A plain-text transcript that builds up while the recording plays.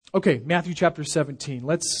Okay, Matthew chapter 17.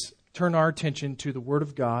 Let's turn our attention to the Word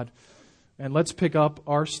of God, and let's pick up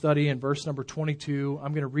our study in verse number 22.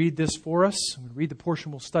 I'm going to read this for us. I'm going to read the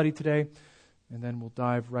portion we'll study today, and then we'll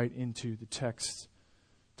dive right into the text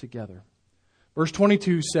together. Verse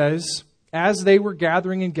 22 says, "As they were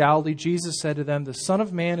gathering in Galilee, Jesus said to them, 'The Son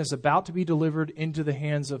of Man is about to be delivered into the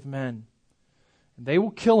hands of men, and they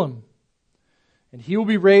will kill him, and he will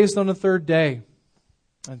be raised on the third day.'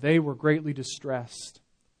 And they were greatly distressed.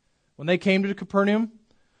 When they came to Capernaum,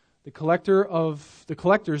 the collectors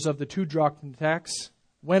of the 2 drachma tax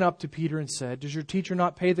went up to Peter and said, 'Does your teacher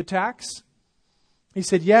not pay the tax?' He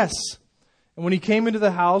said, 'Yes.' And when he came into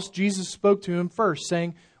the house, Jesus spoke to him first,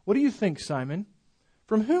 saying, 'What do you think, Simon?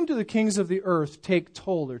 From whom do the kings of the earth take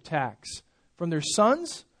toll or tax? From their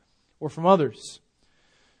sons or from others?'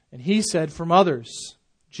 And he said, 'From others.'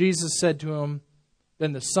 Jesus said to him,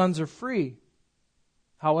 'Then the sons are free.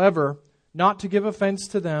 However, not to give offense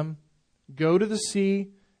to them, go to the sea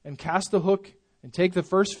and cast a hook and take the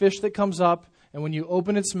first fish that comes up, and when you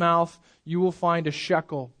open its mouth, you will find a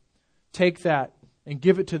shekel. Take that and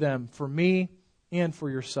give it to them for me and for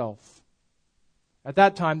yourself.' At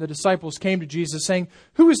that time, the disciples came to Jesus, saying,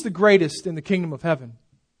 'Who is the greatest in the kingdom of heaven?'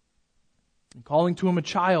 And calling to him a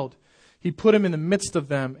child, he put him in the midst of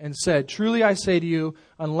them and said, 'Truly I say to you,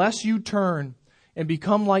 unless you turn and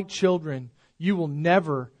become like children, you will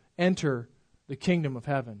never enter the kingdom of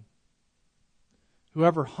heaven.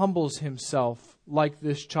 Whoever humbles himself like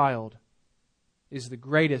this child is the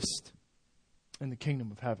greatest in the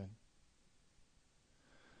kingdom of heaven.'"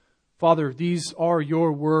 Father, these are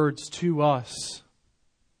your words to us,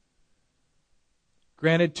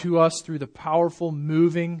 granted to us through the powerful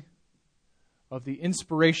moving of the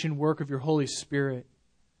inspiration work of your Holy Spirit,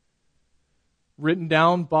 written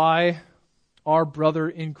down by our brother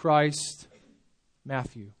in Christ,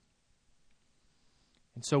 Matthew.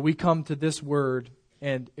 And so we come to this word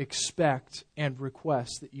and expect and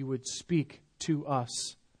request that you would speak to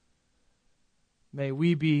us. May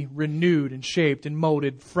we be renewed and shaped and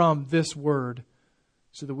molded from this word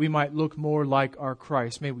so that we might look more like our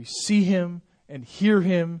Christ. May we see Him and hear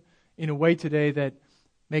Him in a way today that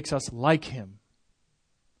makes us like Him,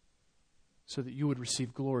 so that you would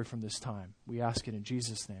receive glory from this time. We ask it in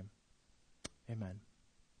Jesus' name. Amen.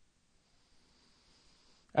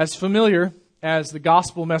 As familiar as the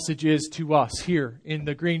gospel message is to us here in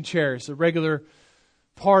the green chairs, a regular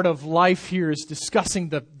part of life here is discussing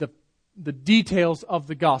the details of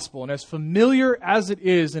the gospel. And as familiar as it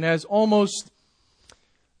is, and as almost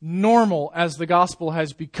normal as the gospel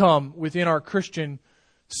has become within our Christian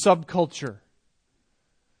subculture,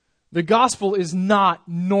 the gospel is not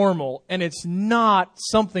normal, and it's not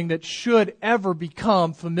something that should ever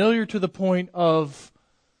become familiar to the point of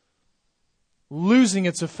losing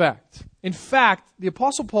its effect. In fact, the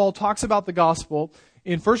Apostle Paul talks about the gospel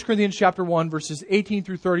in 1 Corinthians chapter 1, verses 18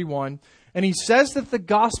 through 31, and he says that the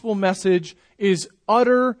gospel message is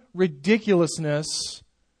utter ridiculousness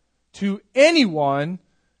to anyone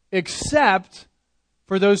except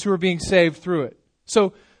for those who are being saved through it.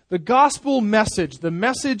 So, the gospel message, the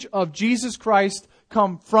message of Jesus Christ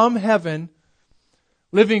come from heaven,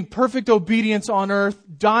 living perfect obedience on earth,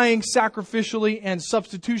 dying sacrificially and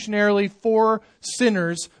substitutionarily for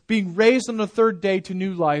sinners, being raised on the third day to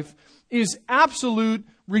new life, is absolute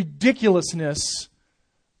ridiculousness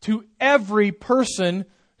to every person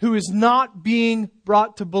who is not being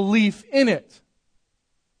brought to belief in it.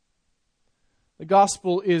 The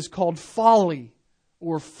gospel is called folly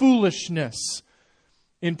or foolishness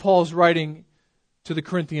in Paul's writing to the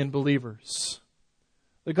Corinthian believers.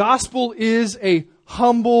 The gospel is a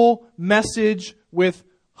humble message with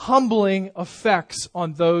humbling effects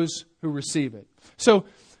on those who receive it. So,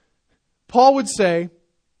 Paul would say,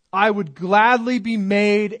 I would gladly be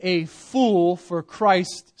made a fool for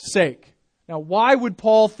Christ's sake. Now, why would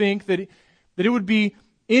Paul think that it would be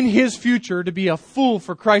in his future to be a fool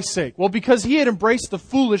for Christ's sake? Well, because he had embraced the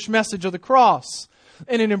foolish message of the cross.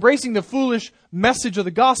 And in embracing the foolish message of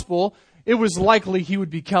the gospel, it was likely he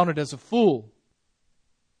would be counted as a fool.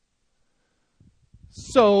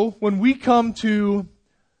 So, when we come to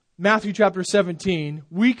Matthew chapter 17,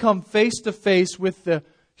 we come face to face with the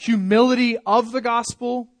humility of the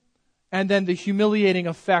gospel and then the humiliating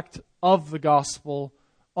effect of the gospel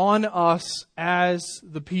on us as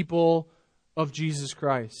the people of Jesus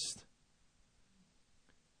Christ.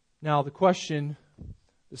 Now, the question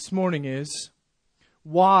this morning is,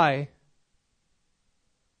 why?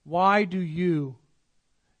 Why do you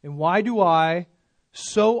and why do I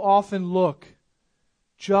so often look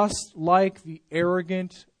just like the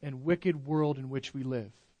arrogant and wicked world in which we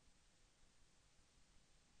live?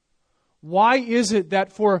 Why is it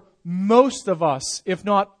that for most of us, if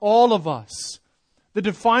not all of us, the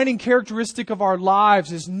defining characteristic of our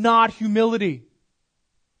lives is not humility?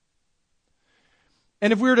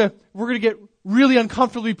 And if we're going to get really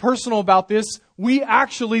uncomfortably personal about this, we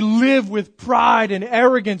actually live with pride and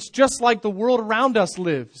arrogance just like the world around us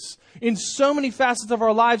lives. In so many facets of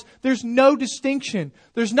our lives, there's no distinction.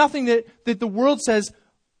 There's nothing that the world says,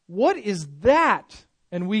 what is that?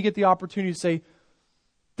 And we get the opportunity to say,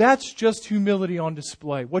 that's just humility on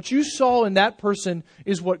display. What you saw in that person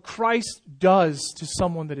is what Christ does to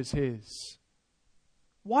someone that is His.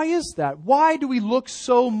 Why is that? Why do we look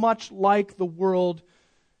so much like the world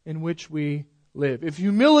in which we live? If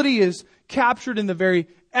humility is captured in the very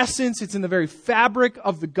essence, it's in the very fabric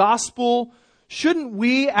of the gospel, shouldn't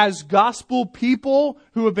we as gospel people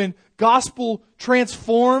who have been gospel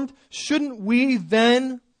transformed, shouldn't we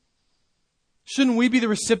be the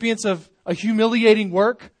recipients of a humiliating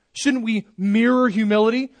work? Shouldn't we mirror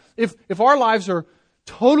humility? If our lives are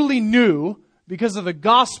totally new because of the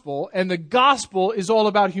gospel, and the gospel is all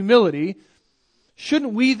about humility,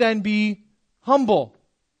 shouldn't we then be humble?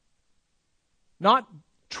 Not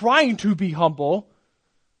trying to be humble,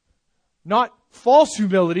 not false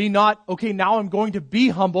humility, not, okay, now I'm going to be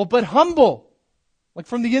humble, but humble, like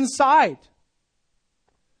from the inside.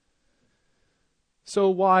 So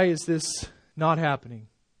why is this not happening?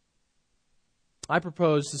 I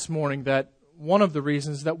propose this morning that one of the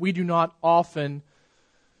reasons that we do not often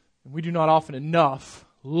enough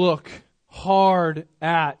look hard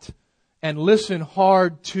at and listen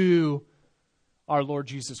hard to our Lord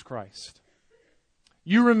Jesus Christ.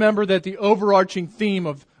 You remember that the overarching theme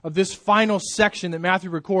of this final section that Matthew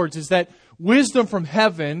records is that wisdom from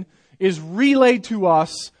heaven is relayed to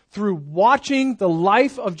us through watching the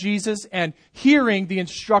life of Jesus and hearing the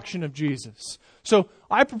instruction of Jesus. So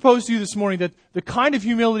I propose to you this morning that the kind of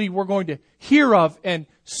humility we're going to hear of and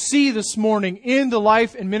see this morning in the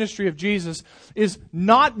life and ministry of Jesus is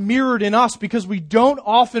not mirrored in us because we don't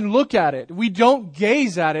often look at it. We don't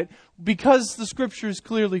gaze at it because the Scriptures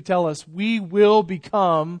clearly tell us we will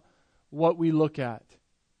become what we look at.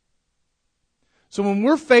 So when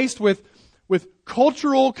we're faced with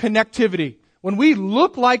cultural connectivity, when we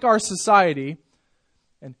look like our society,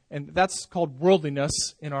 and that's called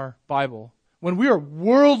worldliness in our Bible, when we are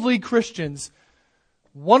worldly Christians,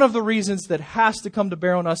 one of the reasons that has to come to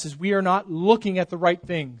bear on us is we are not looking at the right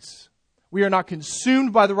things. We are not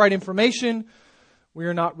consumed by the right information. We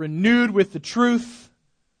are not renewed with the truth.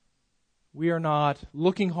 We are not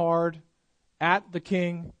looking hard at the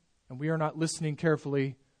King, and we are not listening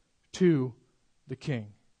carefully to the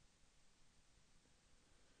King.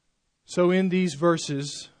 So in these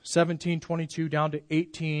verses, 17:22 down to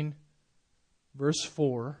 18, verse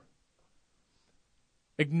 4,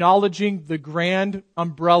 acknowledging the grand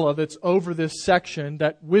umbrella that's over this section,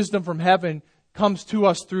 that wisdom from heaven comes to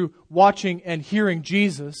us through watching and hearing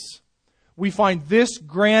Jesus, we find this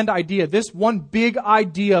grand idea, this one big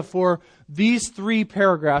idea for these three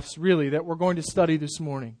paragraphs, really, that we're going to study this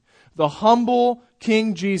morning. The humble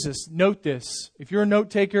King Jesus. Note this. If you're a note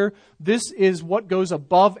taker, this is what goes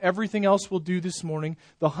above everything else we'll do this morning.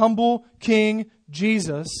 The humble King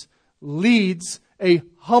Jesus leads a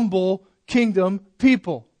humble kingdom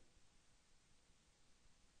people.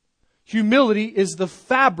 Humility is the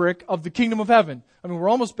fabric of the kingdom of heaven. I mean, we're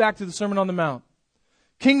almost back to the Sermon on the Mount.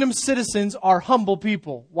 Kingdom citizens are humble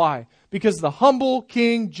people. Why? Because the humble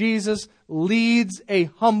King Jesus leads a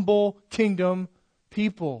humble kingdom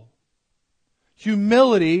people.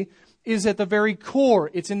 Humility is at the very core.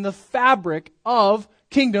 It's in the fabric of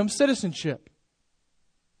kingdom citizenship.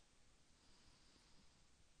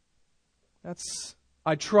 That's,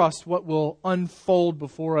 I trust, what will unfold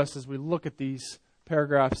before us as we look at these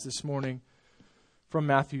paragraphs this morning from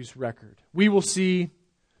Matthew's record. We will see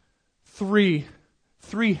three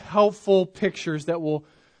helpful pictures they'll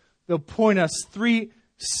point us, three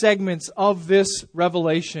segments of this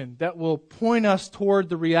revelation that will point us toward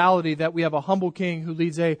the reality that we have a humble king who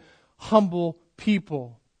leads a humble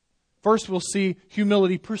people. First, we'll see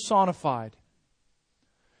humility personified.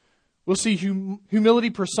 We'll see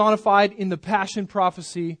humility personified in the Passion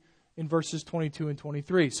prophecy in verses 22 and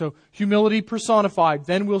 23. So, humility personified.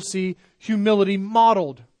 Then we'll see humility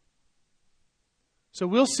modeled. So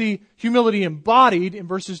we'll see humility embodied in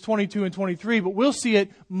verses 22 and 23, but we'll see it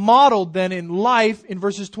modeled then in life in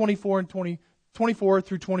verses 24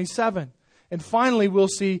 through 27. And finally, we'll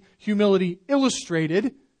see humility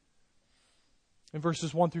illustrated in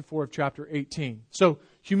verses 1 through 4 of chapter 18. So,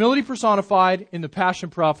 humility personified in the Passion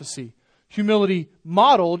prophecy, humility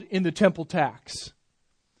modeled in the temple tax,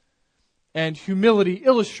 and humility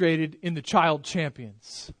illustrated in the child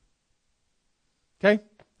champions. Okay?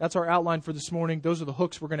 That's our outline for this morning. Those are the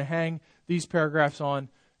hooks we're going to hang these paragraphs on,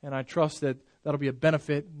 and I trust that that'll be a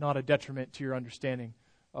benefit, not a detriment to your understanding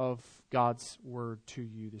of God's Word to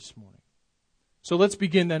you this morning. So let's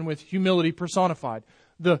begin then with humility personified.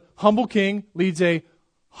 The humble king leads a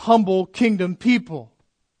humble kingdom people.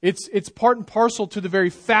 It's part and parcel to the very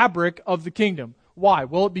fabric of the kingdom. Why?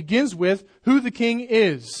 Well, it begins with who the king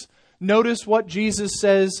is. Notice what Jesus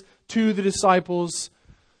says to the disciples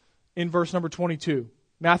in verse number 22.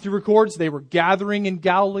 Matthew records they were gathering in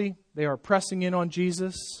Galilee. They are pressing in on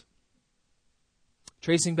Jesus.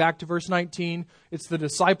 Tracing back to verse 19, it's the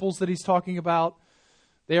disciples that he's talking about.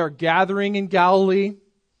 They are gathering in Galilee,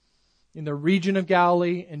 in the region of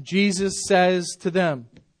Galilee, and Jesus says to them,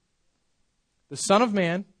 the Son of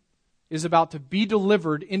Man is about to be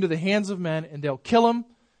delivered into the hands of men, and they'll kill him,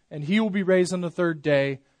 and he will be raised on the third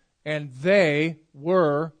day. And they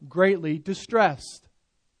were greatly distressed.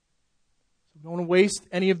 So we don't want to waste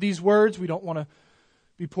any of these words. We don't want to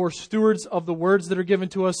be poor stewards of the words that are given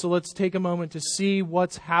to us. So let's take a moment to see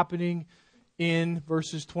what's happening in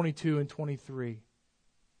verses 22 and 23.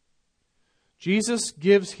 Jesus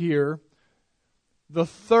gives here the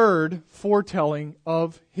third foretelling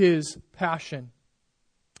of his passion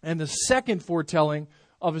and the second foretelling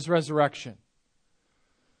of his resurrection.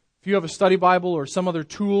 If you have a study Bible or some other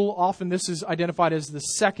tool, often this is identified as the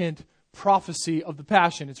second prophecy of the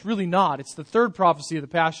Passion. It's really not. It's the third prophecy of the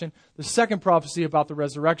Passion, the second prophecy about the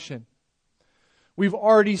resurrection. We've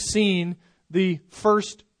already seen the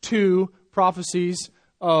first two prophecies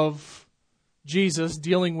of Jesus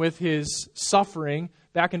dealing with his suffering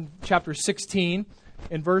back in chapter 16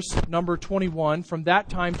 in verse number 21. From that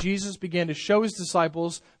time, Jesus began to show his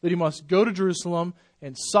disciples that he must go to Jerusalem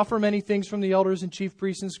and suffer many things from the elders and chief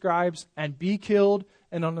priests and scribes, and be killed,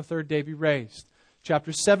 and on the third day be raised.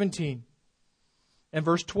 Chapter 17 and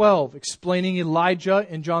verse 12, explaining Elijah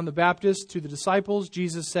and John the Baptist to the disciples,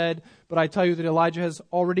 Jesus said, "But I tell you that Elijah has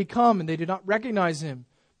already come, and they did not recognize him,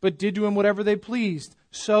 but did to him whatever they pleased.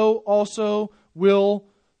 So also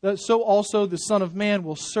the Son of Man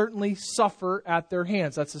will certainly suffer at their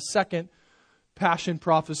hands." That's the second Passion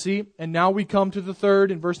prophecy. And now we come to the third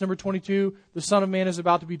in verse number 22. The Son of Man is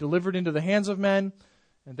about to be delivered into the hands of men,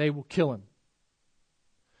 and they will kill him.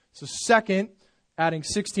 So second, adding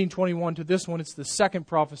 16:21 to this one, it's the second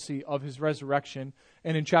prophecy of his resurrection.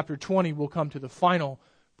 And in chapter 20, we'll come to the final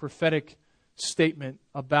prophetic statement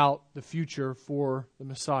about the future for the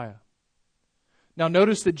Messiah. Now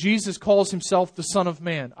notice that Jesus calls himself the Son of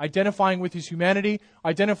Man, identifying with his humanity,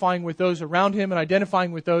 identifying with those around him, and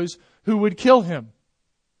identifying with those who would kill him.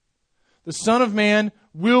 The Son of Man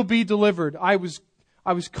will be delivered. I was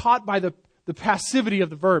caught by the passivity of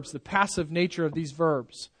the verbs, the passive nature of these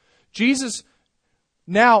verbs. Jesus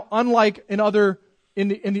now, unlike in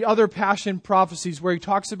the other Passion prophecies where he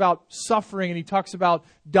talks about suffering and he talks about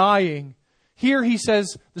dying, here he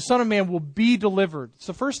says the Son of Man will be delivered. It's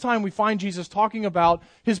the first time we find Jesus talking about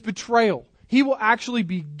his betrayal. He will actually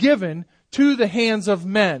be given to the hands of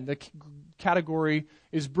men. The category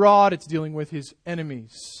is broad. It's dealing with his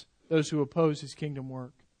enemies, those who oppose his kingdom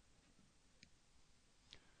work.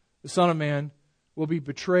 The Son of Man will be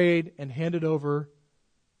betrayed and handed over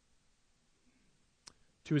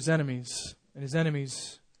to his enemies, and his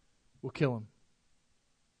enemies will kill him.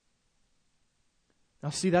 Now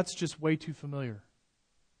see, that's just way too familiar,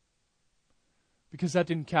 because that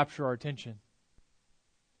didn't capture our attention.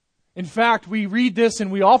 In fact, we read this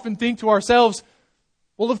and we often think to ourselves,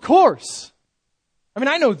 well, of course. I mean,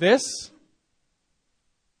 I know this.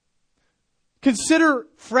 Consider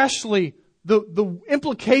freshly the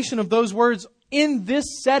implication of those words in this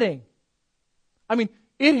setting. I mean,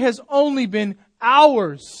 it has only been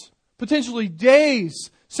hours, potentially days,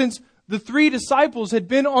 since the three disciples had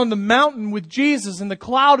been on the mountain with Jesus, and the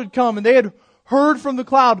cloud had come, and they had heard from the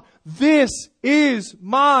cloud, "This is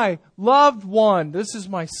my loved one. This is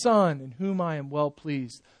my Son, in whom I am well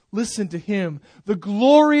pleased. Listen to him." The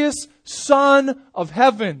glorious Son of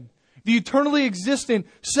heaven, the eternally existent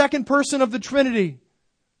second person of the Trinity,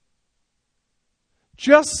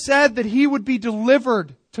 just said that he would be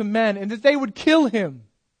delivered to men and that they would kill him.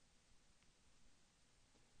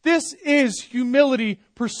 This is humility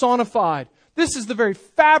personified. This is the very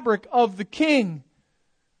fabric of the King.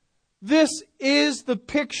 This is the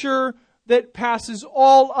picture that passes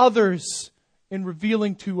all others in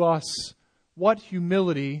revealing to us what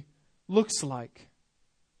humility looks like.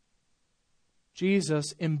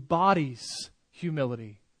 Jesus embodies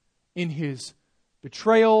humility in his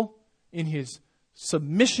betrayal, in his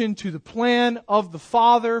submission to the plan of the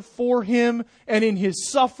Father for him, and in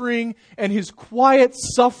his suffering and his quiet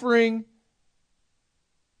suffering.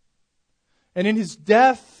 and in His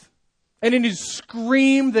death and in His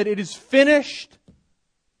scream that it is finished.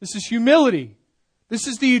 This is humility. This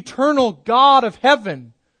is the eternal God of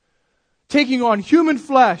heaven taking on human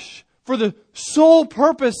flesh for the sole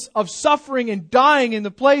purpose of suffering and dying in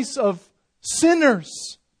the place of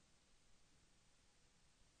sinners.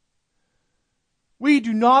 We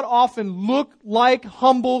do not often look like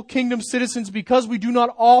humble kingdom citizens because we do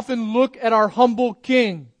not often look at our humble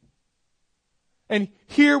King. And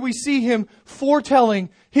here we see Him foretelling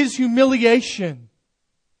His humiliation.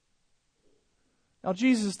 Now,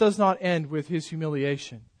 Jesus does not end with His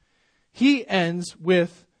humiliation. He ends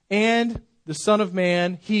with, and the Son of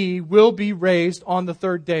Man, He will be raised on the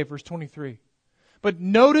third day, verse 23. But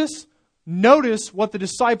notice what the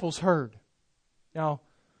disciples heard. Now,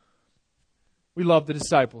 we love the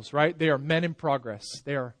disciples, right? They are men in progress.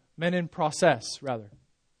 They are men in process, rather.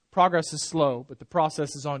 Progress is slow, but the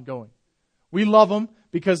process is ongoing. We love them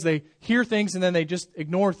because they hear things and then they just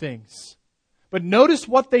ignore things. But notice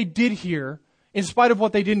what they did hear in spite of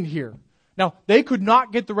what they didn't hear. Now, they could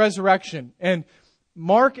not get the resurrection. And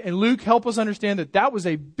Mark and Luke help us understand that was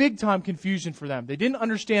a big time confusion for them. They didn't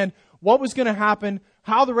understand what was going to happen,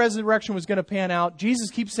 how the resurrection was going to pan out. Jesus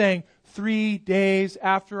keeps saying, 3 days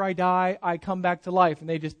after I die, I come back to life. And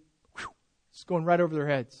they it's going right over their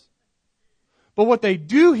heads. But what they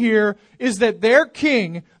do hear is that their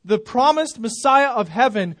King, the promised Messiah of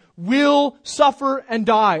heaven, will suffer and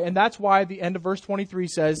die. And that's why the end of verse 23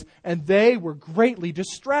 says, and they were greatly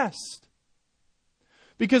distressed.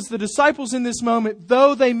 Because the disciples in this moment,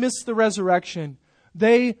 though they miss the resurrection,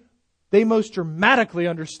 they most dramatically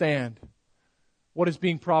understand what is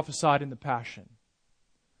being prophesied in the Passion.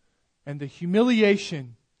 And the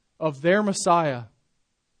humiliation of their Messiah,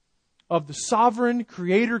 of the sovereign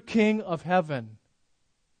Creator King of heaven,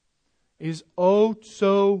 is oh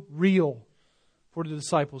so real for the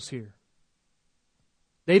disciples here.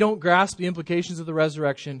 They don't grasp the implications of the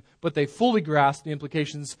resurrection, but they fully grasp the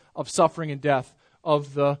implications of suffering and death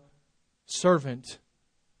of the servant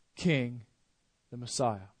King, the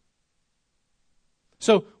Messiah.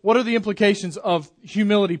 So, what are the implications of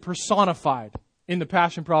humility personified in the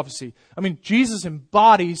Passion prophecy? I mean, Jesus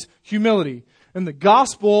embodies humility. And the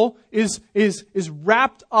gospel is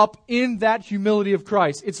wrapped up in that humility of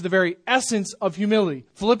Christ. It's the very essence of humility.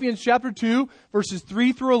 Philippians chapter 2, verses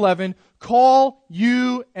 3 through 11, call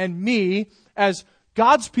you and me as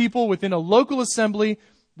God's people within a local assembly.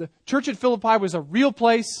 The church at Philippi was a real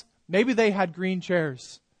place. Maybe they had green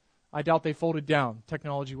chairs. I doubt they folded down.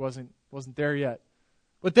 Technology wasn't there yet.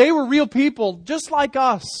 But they were real people just like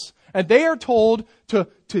us. And they are told to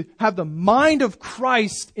have the mind of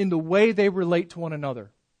Christ in the way they relate to one another.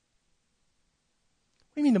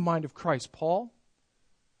 What do you mean the mind of Christ, Paul?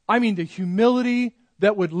 I mean the humility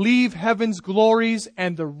that would leave heaven's glories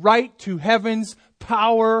and the right to heaven's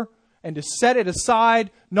power and to set it aside,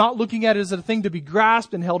 not looking at it as a thing to be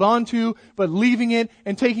grasped and held on to, but leaving it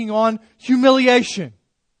and taking on humiliation.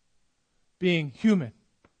 Being human.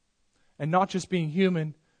 And not just being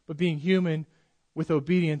human, but being human with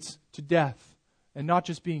obedience to death. And not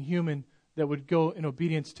just being human that would go in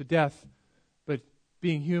obedience to death, but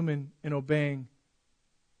being human and obeying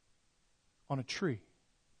on a tree.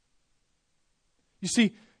 You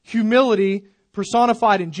see, humility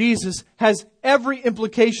personified in Jesus has every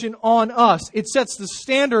implication on us. It sets the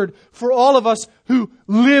standard for all of us who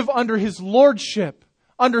live under His lordship,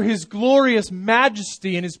 under His glorious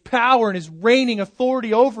majesty and His power and His reigning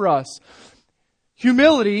authority over us.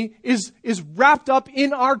 Humility is wrapped up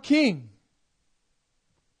in our King.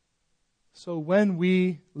 So when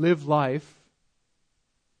we live life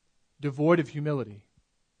devoid of humility,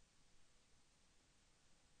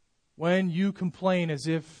 when you complain as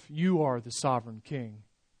if you are the sovereign King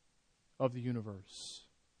of the universe,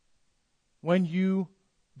 when you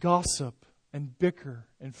gossip and bicker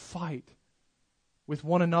and fight with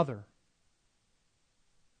one another,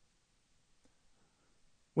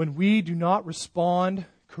 when we do not respond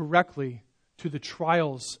correctly to the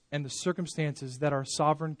trials and the circumstances that our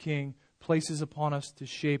sovereign King places upon us to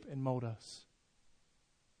shape and mold us,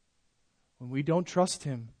 when we don't trust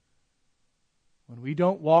Him, when we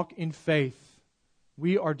don't walk in faith,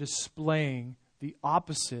 we are displaying the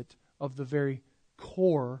opposite of the very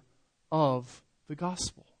core of the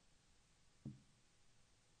gospel.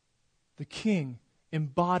 The King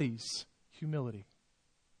embodies humility.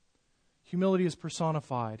 Humility is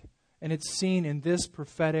personified, and it's seen in this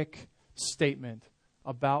prophetic statement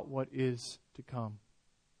about what is to come.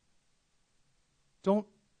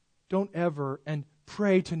 Don't ever, and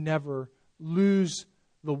pray to never, lose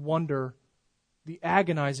the wonder, the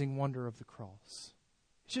agonizing wonder of the cross.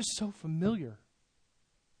 It's just so familiar.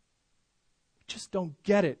 just don't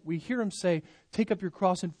get it. We hear him say, take up your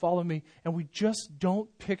cross and follow me, and we just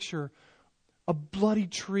don't picture a bloody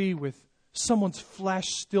tree with someone's flesh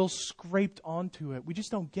still scraped onto it. We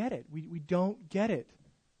just don't get it. We don't get it.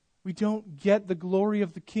 We don't get the glory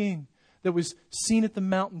of the King that was seen at the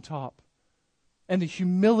mountaintop and the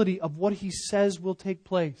humility of what he says will take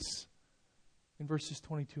place in verses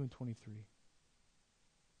 22 and 23.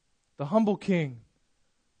 The humble King,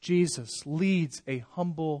 Jesus, leads a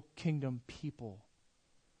humble kingdom people.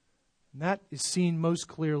 And that is seen most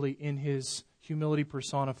clearly in his humility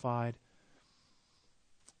personified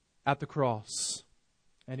at the cross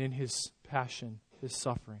and in his passion, his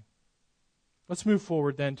suffering. Let's move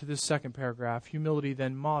forward then to this second paragraph. Humility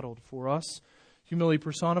then modeled for us. Humility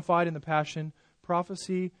personified in the Passion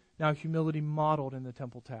prophecy. Now humility modeled in the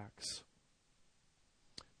temple tax.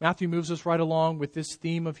 Matthew moves us right along with this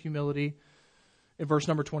theme of humility in verse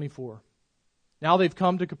number 24. Now they've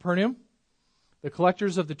come to Capernaum. The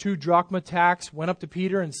collectors of the 2 drachma tax went up to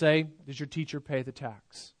Peter and say, "Does your teacher pay the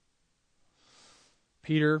tax?"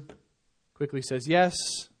 Peter quickly says yes.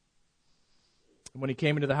 And when he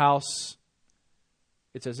came into the house,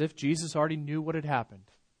 it's as if Jesus already knew what had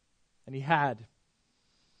happened. And he had.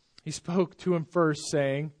 He spoke to him first,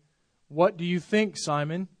 saying, "What do you think,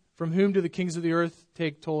 Simon? From whom do the kings of the earth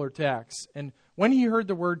take toll or tax?" And when he heard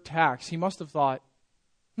the word tax, he must have thought,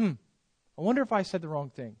 I wonder if I said the wrong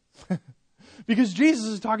thing. Because Jesus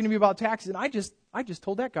is talking to me about taxes, and I just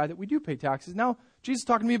told that guy that we do pay taxes. Now Jesus is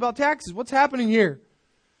talking to me about taxes. What's happening here?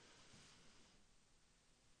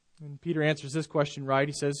 And Peter answers this question right.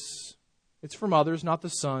 He says, it's from others, not the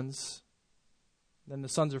sons. Then the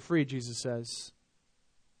sons are free, Jesus says.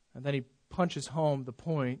 And then he punches home the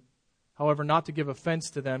point. However, not to give offense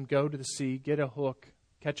to them, go to the sea, get a hook,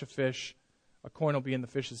 catch a fish. A coin will be in the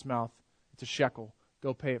fish's mouth. It's a shekel.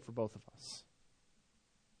 Go pay it for both of us.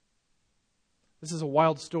 This is a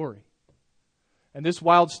wild story. And this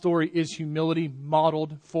wild story is humility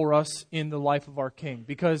modeled for us in the life of our King.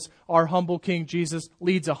 Because our humble King Jesus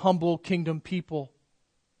leads a humble kingdom people.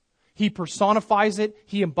 He personifies it,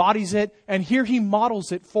 he embodies it, and here he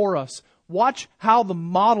models it for us. Watch how the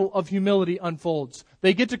model of humility unfolds.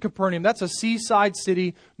 They get to Capernaum. That's a seaside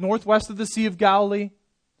city northwest of the Sea of Galilee.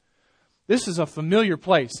 This is a familiar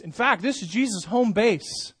place. In fact, this is Jesus' home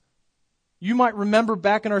base. You might remember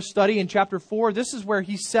back in our study in chapter 4, this is where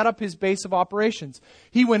he set up his base of operations.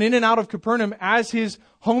 He went in and out of Capernaum as his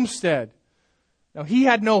homestead. Now, he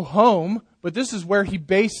had no home, but this is where he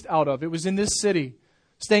based out of. It was in this city,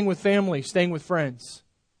 staying with family, staying with friends.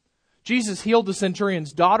 Jesus healed the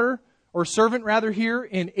centurion's daughter, or servant rather, here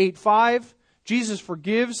in 8:5. Jesus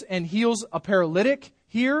forgives and heals a paralytic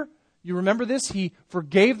here. You remember this? He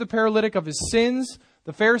forgave the paralytic of his sins.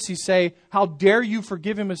 The Pharisees say, how dare you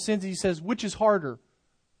forgive him his sins? He says, which is harder?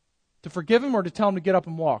 To forgive him or to tell him to get up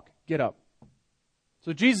and walk? Get up.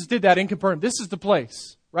 So Jesus did that in Capernaum. This is the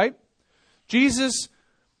place, right? Jesus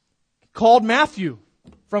called Matthew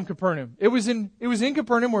from Capernaum. It was in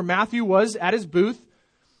Capernaum where Matthew was at his booth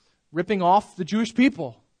ripping off the Jewish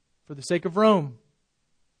people for the sake of Rome.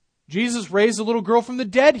 Jesus raised a little girl from the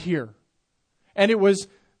dead here. And it was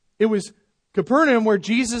Capernaum where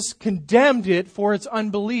Jesus condemned it for its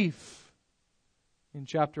unbelief in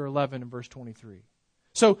chapter 11 and verse 23.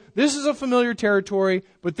 So this is a familiar territory,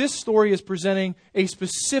 but this story is presenting a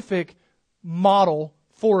specific model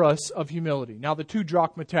for us of humility. Now, the 2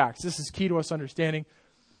 drachma tax. This is key to us understanding.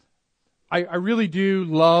 I really do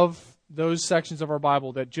love those sections of our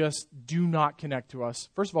Bible that just do not connect to us.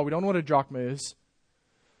 First of all, we don't know what a drachma is.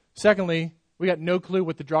 Secondly, we got no clue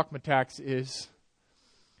what the drachma tax is,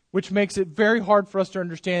 which makes it very hard for us to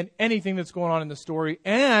understand anything that's going on in the story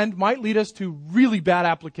and might lead us to really bad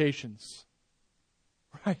applications.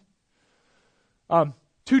 Right?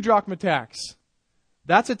 2 drachma tax.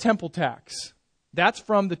 That's a temple tax. That's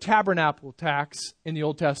from the tabernacle tax in the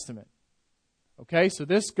Old Testament. Okay, so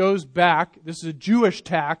this goes back. This is a Jewish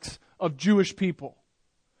tax of Jewish people.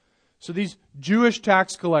 So these Jewish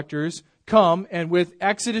tax collectors come, and with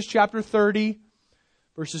Exodus chapter 30,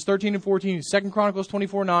 verses 13 and 14, 2 Chronicles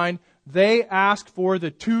 24:9, they asked for the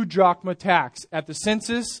 2 drachma tax. At the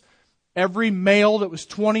census, every male that was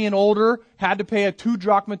 20 and older had to pay a 2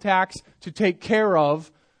 drachma tax to take care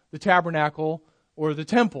of the tabernacle or the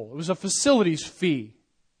temple. It was a facilities fee.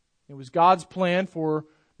 It was God's plan for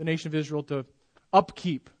the nation of Israel to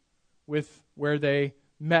upkeep with where they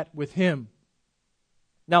met with Him.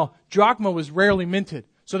 Now, drachma was rarely minted.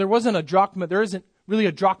 So there isn't really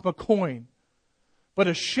a drachma coin. But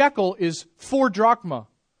a shekel is 4 drachma.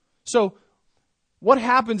 So what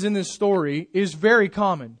happens in this story is very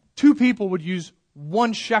common. 2 people would use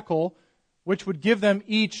 1 shekel which would give them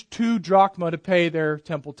each 2 drachma to pay their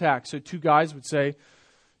temple tax. So 2 guys would say,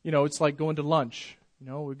 it's like going to lunch.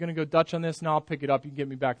 We're going to go Dutch on this, and I'll pick it up. You can get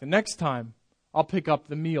me back the next time. I'll pick up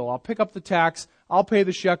the meal. I'll pick up the tax. I'll pay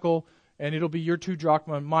the shekel, and it'll be your 2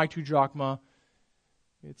 drachma and my 2 drachma.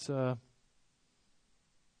 It's a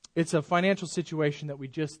financial situation that we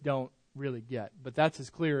just don't really get. But that's as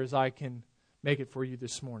clear as I can make it for you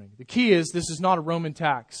this morning. The key is this is not a Roman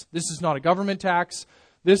tax. This is not a government tax.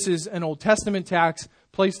 This is an Old Testament tax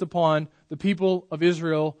placed upon the people of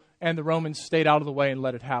Israel, and the Romans stayed out of the way and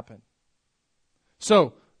let it happen.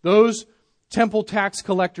 So, those temple tax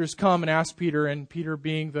collectors come and ask Peter, and Peter,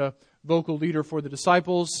 being the vocal leader for the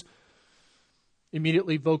disciples,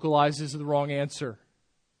 immediately vocalizes the wrong answer.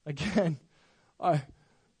 Again,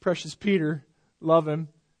 precious Peter, love him,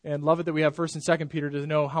 and love it that we have 1st and 2nd Peter to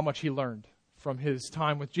know how much he learned from his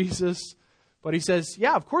time with Jesus. But he says,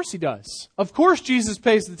 yeah, of course he does. Of course Jesus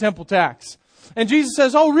pays the temple tax. And Jesus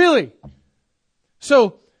says, oh, really?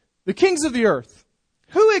 So, the kings of the earth,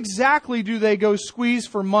 who exactly do they go squeeze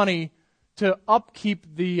for money to upkeep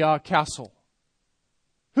the castle?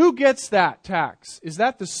 Who gets that tax? Is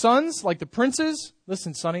that the sons, like the princes?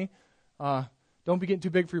 Listen, Sonny, don't be getting too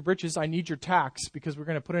big for your britches. I need your tax because we're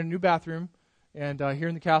going to put in a new bathroom. And here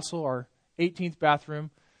in the castle, our 18th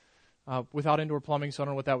bathroom without indoor plumbing, so I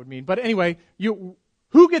don't know what that would mean. But anyway,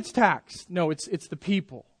 who gets taxed? No, it's the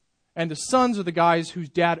people. And the sons are the guys whose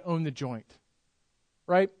dad owned the joint.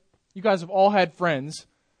 Right? You guys have all had friends,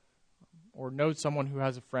 or know someone who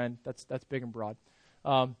has a friend, that's big and broad,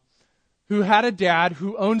 who had a dad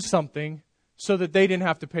who owned something so that they didn't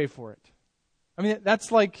have to pay for it. I mean, that's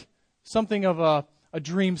like something of a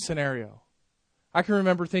dream scenario. I can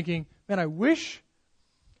remember thinking, man, I wish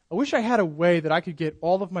I had a way that I could get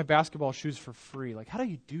all of my basketball shoes for free. Like, how do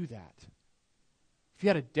you do that? If you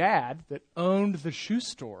had a dad that owned the shoe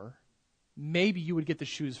store, maybe you would get the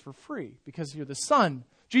shoes for free because you're the son.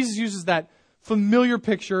 Jesus uses that familiar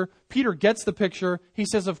picture. Peter gets the picture. He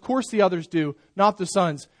says, of course the others do, not the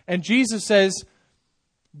sons. And Jesus says,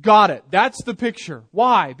 got it. That's the picture.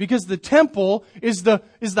 Why? Because the temple is the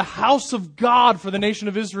house of God for the nation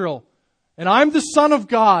of Israel. And I'm the son of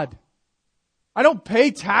God. I don't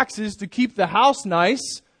pay taxes to keep the house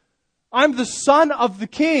nice. I'm the son of the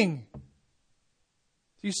king.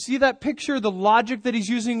 Do you see that picture, the logic that he's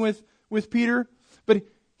using with Peter? But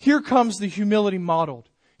here comes the humility modeled.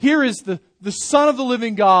 Here is the Son of the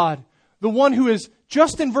living God, the one who has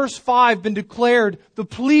just in verse 5 been declared the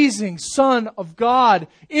pleasing Son of God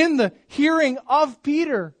in the hearing of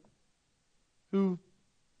Peter, who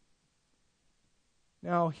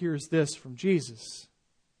now hears this from Jesus.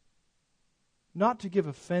 Not to give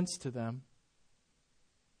offense to them.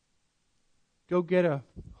 Go get a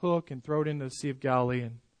hook and throw it into the Sea of Galilee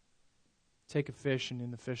and take a fish, and in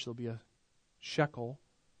the fish there'll be a shekel,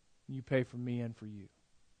 and you pay for me and for you.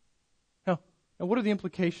 Now, what are the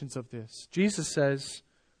implications of this? Jesus says,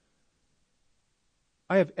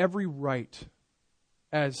 I have every right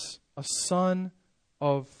as a son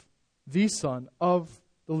of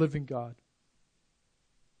the living God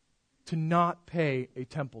to not pay a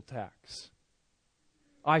temple tax.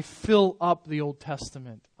 I fill up the Old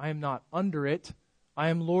Testament. I am not under it. I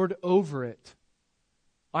am Lord over it.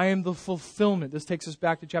 I am the fulfillment. This takes us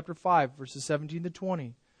back to chapter 5, verses 17 to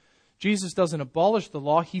 20. Jesus doesn't abolish the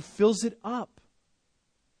law. He fills it up.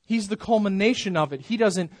 He's the culmination of it. He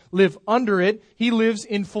doesn't live under it. He lives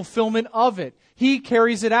in fulfillment of it. He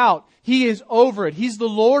carries it out. He is over it. He's the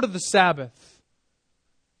Lord of the Sabbath.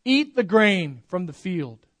 Eat the grain from the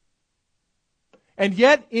field. And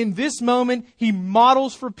yet, in this moment, he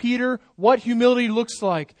models for Peter what humility looks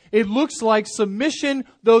like. It looks like submission,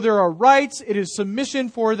 though there are rights. It is submission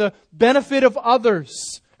for the benefit of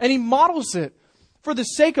others. And he models it for the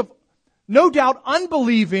sake of, no doubt,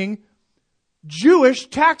 unbelieving Jewish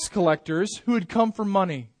tax collectors who had come for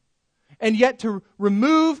money. And yet to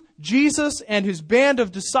remove Jesus and his band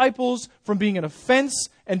of disciples from being an offense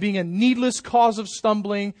and being a needless cause of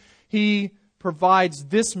stumbling, he provides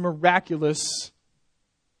this miraculous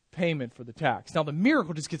payment for the tax. Now the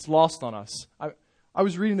miracle just gets lost on us. I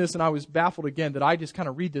was reading this and I was baffled again that I just kind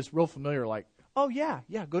of read this real familiar like, oh yeah,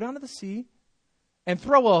 go down to the sea and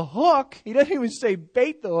throw a hook. He doesn't even say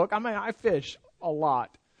bait the hook. I mean, I fish a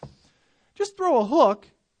lot. Just throw a hook,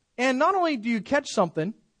 and not only do you catch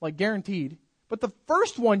something, like guaranteed, but the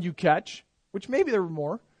first one you catch, which maybe there were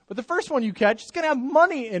more, but the first one you catch is going to have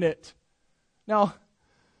money in it. Now,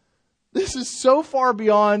 this is so far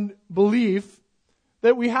beyond belief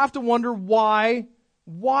that we have to wonder why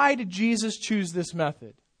did Jesus choose this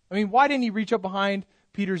method? I mean, why didn't he reach up behind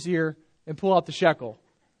Peter's ear and pull out the shekel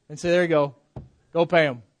and say, there you go pay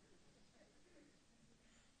him.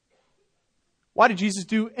 Why did Jesus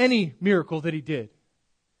do any miracle that he did?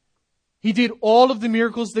 He did all of the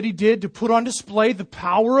miracles that he did to put on display the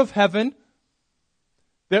power of heaven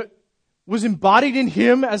that was embodied in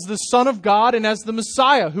him as the Son of God and as the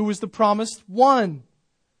Messiah, who was the promised one.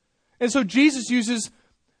 And so Jesus uses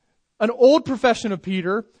an old profession of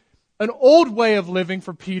Peter, an old way of living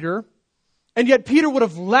for Peter, and yet Peter would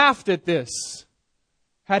have laughed at this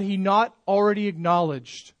had he not already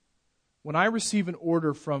acknowledged, when I receive an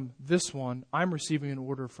order from this one, I'm receiving an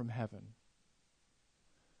order from heaven.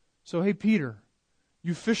 So, hey, Peter,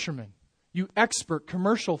 you fisherman, you expert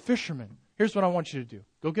commercial fisherman, here's what I want you to do.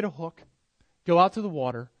 Go get a hook, go out to the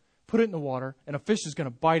water, put it in the water, and a fish is going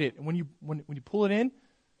to bite it. And when you pull it in,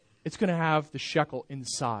 it's going to have the shekel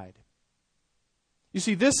inside. You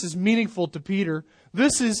see, this is meaningful to Peter.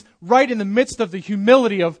 This is right in the midst of the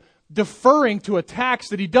humility of deferring to a tax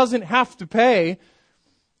that he doesn't have to pay,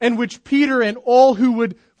 and which Peter and all who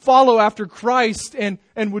would follow after Christ and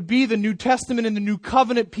would be the New Testament and the New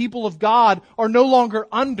Covenant people of God are no longer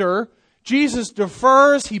under. Jesus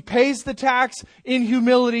defers, he pays the tax in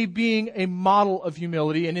humility, being a model of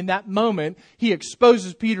humility. And in that moment, he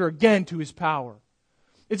exposes Peter again to his power.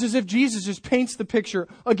 It's as if Jesus just paints the picture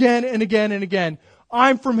again and again and again.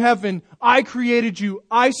 I'm from heaven, I created you,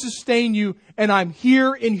 I sustain you, and I'm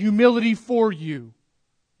here in humility for you.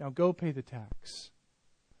 Now go pay the tax.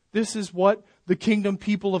 This is what the kingdom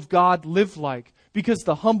people of God live like, because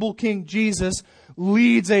the humble King Jesus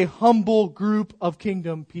leads a humble group of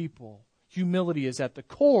kingdom people. Humility is at the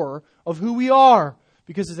core of who we are,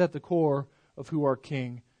 because it's at the core of who our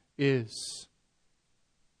King is.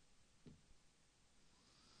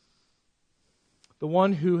 The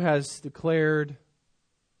one who was declared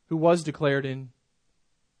in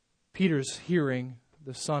Peter's hearing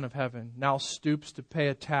the Son of Heaven now stoops to pay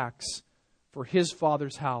a tax for his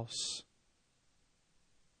Father's house.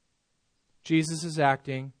 Jesus is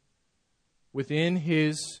acting within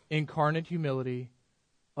his incarnate humility,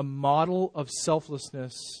 a model of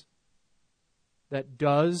selflessness that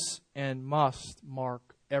does and must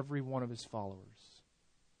mark every one of his followers.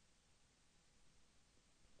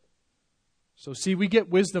 So see, we get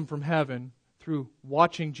wisdom from heaven through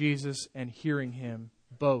watching Jesus and hearing him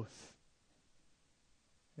both.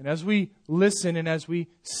 And as we listen and as we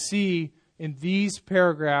see in these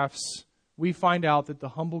paragraphs, we find out that the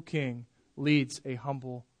humble King leads a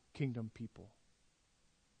humble kingdom people.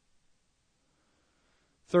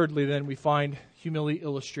 Thirdly, then, we find humility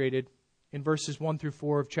illustrated in verses 1 through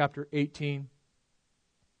 4 of chapter 18.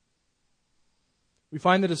 We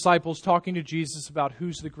find the disciples talking to Jesus about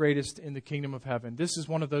who's the greatest in the kingdom of heaven. This is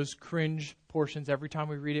one of those cringe portions. Every time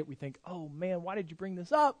we read it, we think, oh man, why did you bring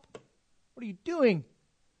this up? What are you doing?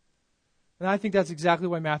 And I think that's exactly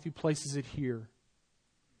why Matthew places it here.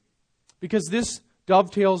 Because this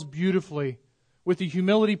dovetails beautifully with the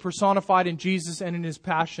humility personified in Jesus and in his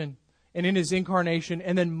passion and in his incarnation,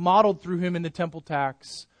 and then modeled through him in the temple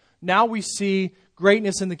tax. Now we see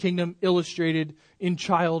greatness in the kingdom illustrated in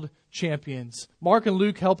child champions. Mark and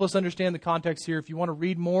Luke help us understand the context here. If you want to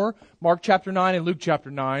read more, Mark chapter 9 and Luke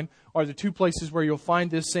chapter 9 are the two places where you'll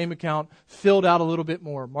find this same account filled out a little bit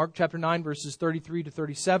more. Mark chapter 9 verses 33 to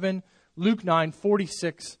 37, Luke 9,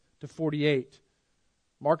 46 to 48.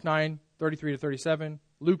 Mark 9, 33 to 37,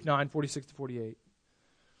 Luke 9, 46 to 48.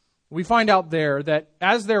 We find out there that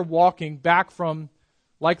as they're walking back from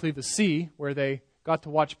likely the sea, where they got to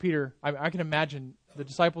watch Peter, I can imagine the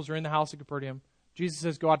disciples are in the house of Capernaum. Jesus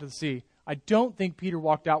says, go out to the sea. I don't think Peter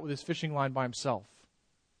walked out with his fishing line by himself.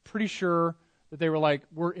 Pretty sure that they were like,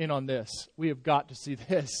 we're in on this. We have got to see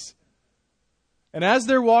this. And as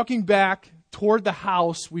they're walking back toward the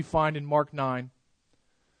house, we find in Mark 9,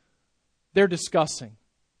 they're discussing.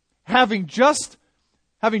 Having just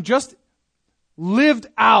lived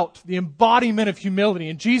out the embodiment of humility,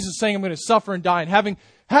 and Jesus saying, I'm going to suffer and die, and having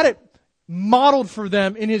had it modeled for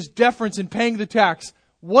them in his deference in paying the tax,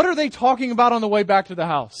 what are they talking about on the way back to the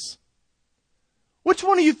house? Which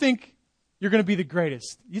one do you think you're going to be the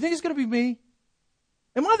greatest? You think it's going to be me?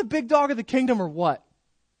 Am I the big dog of the kingdom or what?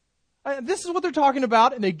 This is what they're talking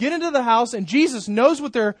about, and they get into the house, and Jesus knows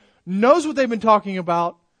what they've been talking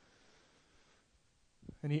about,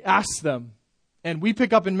 and he asks them. And we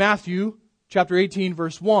pick up in Matthew chapter 18,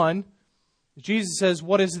 verse 1. Jesus says,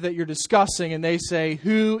 what is it that you're discussing? And they say,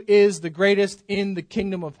 who is the greatest in the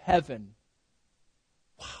kingdom of heaven?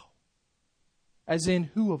 Wow. As in,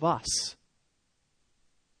 who of us?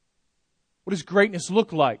 What does greatness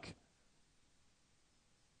look like?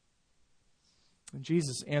 And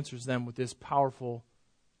Jesus answers them with this powerful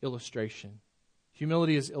illustration.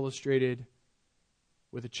 Humility is illustrated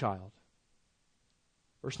with a child.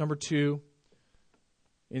 Verse number 2.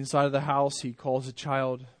 Inside of the house, he calls a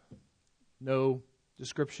child, no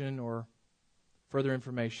description or further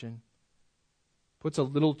information, puts a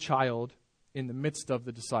little child in the midst of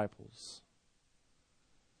the disciples,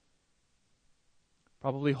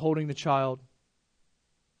 probably holding the child,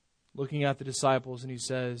 looking at the disciples, and he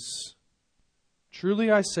says, "Truly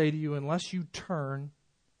I say to you, unless you turn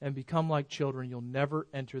and become like children, you'll never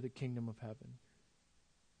enter the kingdom of heaven.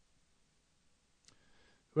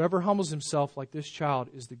 Whoever humbles himself like this child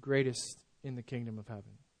is the greatest in the kingdom of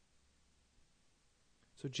heaven."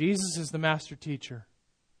 So Jesus is the master teacher.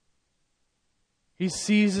 He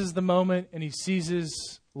seizes the moment and he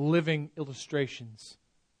seizes living illustrations.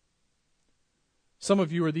 Some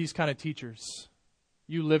of you are these kind of teachers.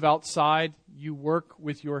 You live outside, you work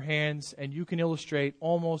with your hands, and you can illustrate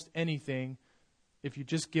almost anything if you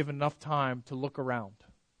just give enough time to look around.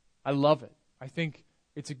 I love it. I think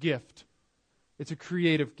it's a gift. It's a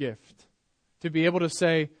creative gift to be able to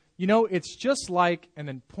say, you know, it's just like, and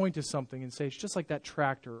then point to something and say, it's just like that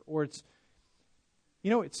tractor, or it's, you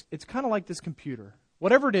know, it's kind of like this computer.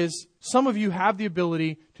 Whatever it is, some of you have the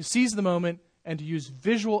ability to seize the moment and to use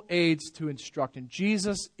visual aids to instruct. And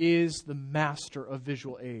Jesus is the master of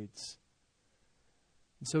visual aids.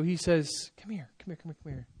 And so he says, come here.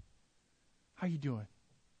 How you doing?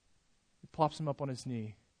 He plops him up on his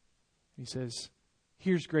knee. He says,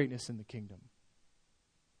 here's greatness in the kingdom.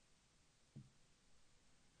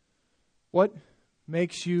 What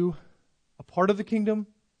makes you a part of the kingdom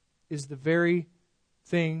is the very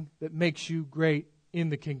thing that makes you great in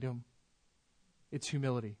the kingdom. It's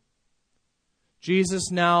humility. Jesus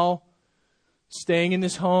now, staying in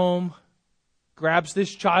this home, grabs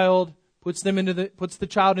this child, puts the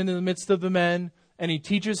child into the midst of the men, and he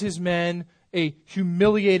teaches his men a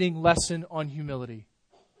humiliating lesson on humility.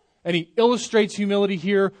 And he illustrates humility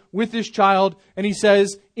here with this child, and he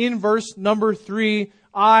says in verse number 3,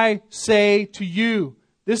 I say to you,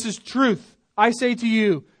 this is truth, I say to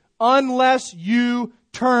you, unless you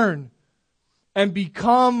turn and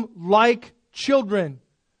become like children,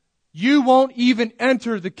 you won't even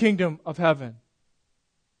enter the kingdom of heaven.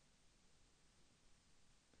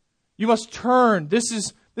 You must turn. This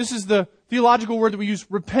is the theological word that we use,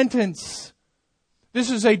 repentance. This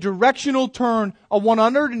is a directional turn, a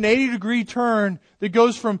 180-degree turn that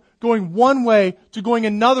goes from going one way to going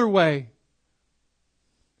another way.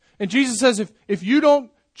 And Jesus says, if you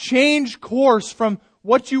don't change course from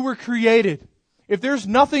what you were created, if there's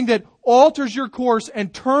nothing that alters your course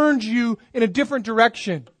and turns you in a different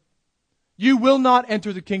direction, you will not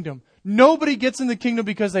enter the kingdom. Nobody gets in the kingdom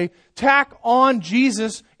because they tack on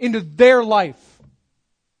Jesus into their life.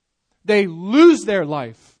 They lose their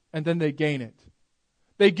life and then they gain it.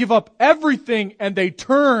 They give up everything and they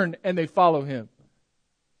turn and they follow Him.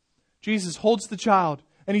 Jesus holds the child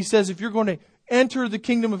and He says, if you're going to enter the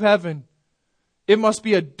kingdom of heaven, it must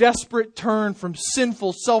be a desperate turn from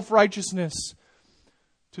sinful self-righteousness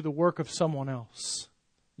to the work of someone else.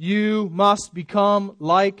 You must become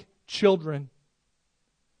like children.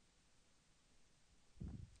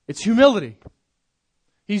 It's humility.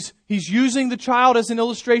 He's using the child as an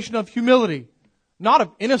illustration of humility, not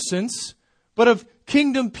of innocence, but of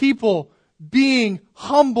kingdom people being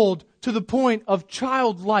humbled to the point of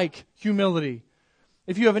childlike humility.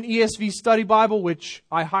 If you have an ESV study Bible, which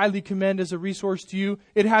I highly commend as a resource to you,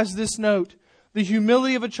 it has this note: the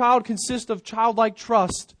humility of a child consists of childlike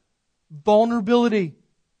trust, vulnerability,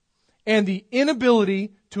 and the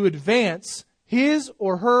inability to advance his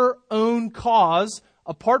or her own cause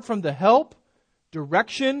apart from the help,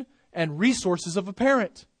 direction, and resources of a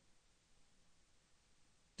parent.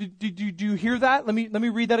 Do you hear that? Let me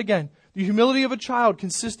read that again. The humility of a child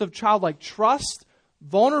consists of childlike trust,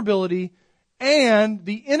 vulnerability, and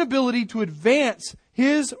the inability to advance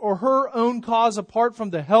his or her own cause apart from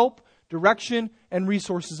the help, direction, and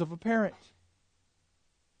resources of a parent.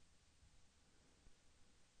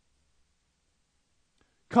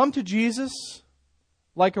 Come to Jesus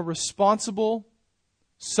like a responsible,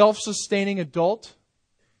 self-sustaining adult,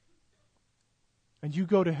 and you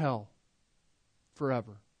go to hell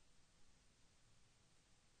forever.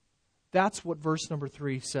 That's what verse number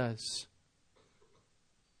 3 says.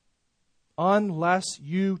 Unless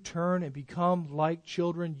you turn and become like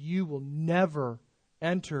children, you will never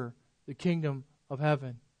enter the kingdom of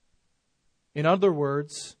heaven. In other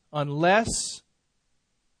words, unless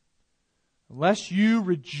you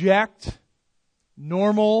reject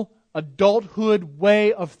normal adulthood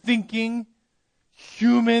way of thinking,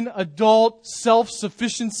 human adult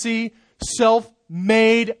self-sufficiency,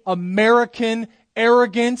 self-made American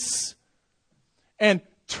arrogance, and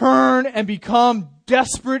turn and become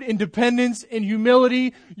desperate in dependence and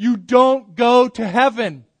humility, you don't go to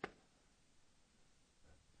heaven.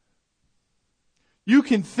 You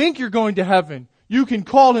can think you're going to heaven. You can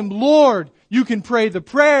call Him Lord. You can pray the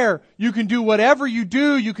prayer. You can do whatever you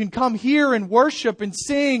do. You can come here and worship and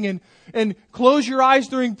sing and close your eyes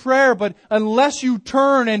during prayer. But unless you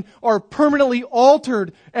turn and are permanently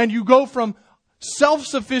altered and you go from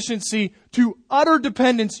self-sufficiency to utter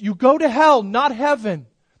dependence, you go to hell, not heaven.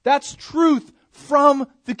 That's truth from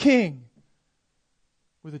the King.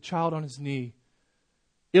 With a child on his knee,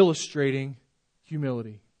 illustrating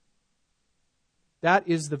humility. That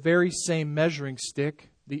is the very same measuring stick.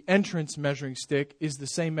 The entrance measuring stick is the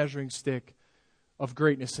same measuring stick of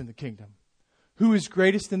greatness in the kingdom. Who is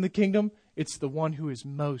greatest in the kingdom? It's the one who is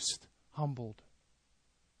most humbled.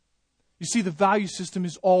 You see, the value system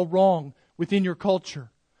is all wrong within your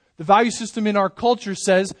culture. The value system in our culture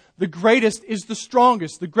says the greatest is the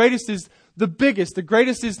strongest. The greatest is the biggest. The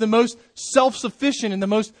greatest is the most self-sufficient and the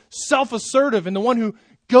most self-assertive and the one who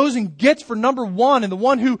goes and gets for number one and the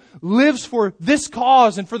one who lives for this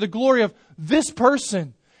cause and for the glory of this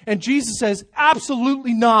person. And Jesus says,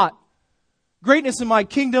 absolutely not. Greatness in my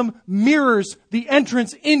kingdom mirrors the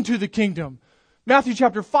entrance into the kingdom. Matthew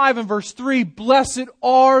chapter 5 and verse 3, blessed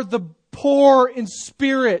are the poor in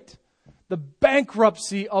spirit. The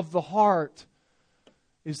bankruptcy of the heart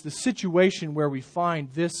is the situation where we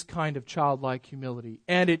find this kind of childlike humility.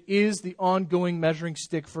 And it is the ongoing measuring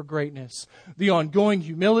stick for greatness. The ongoing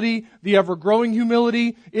humility, the ever-growing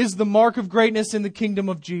humility, is the mark of greatness in the kingdom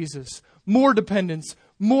of Jesus. More dependence,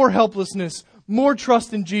 more helplessness, more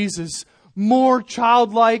trust in Jesus, more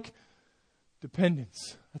childlike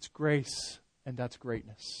dependence. That's grace and that's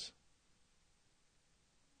greatness.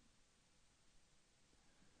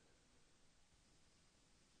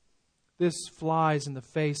 This flies in the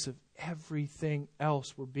face of everything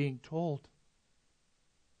else we're being told.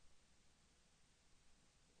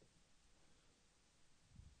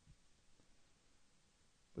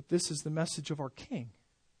 But this is the message of our King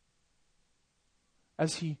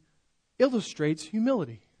as He illustrates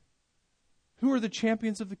humility. Who are the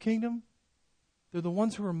champions of the kingdom? They're the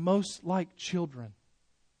ones who are most like children.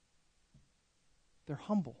 They're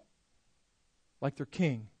humble, like their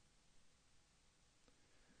King.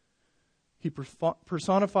 He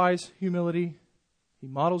personifies humility, He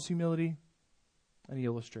models humility, and He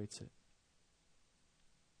illustrates it.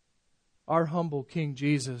 Our humble King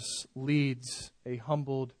Jesus leads a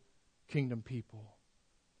humbled kingdom people.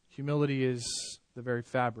 Humility is the very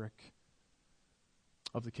fabric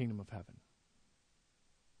of the kingdom of heaven.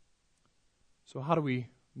 So how do we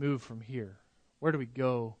move from here? Where do we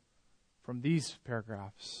go from these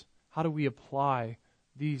paragraphs? How do we apply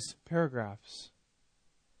these paragraphs?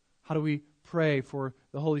 How do we pray for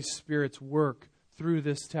the Holy Spirit's work through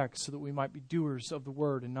this text so that we might be doers of the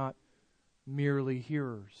word and not merely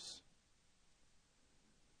hearers?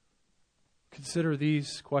 Consider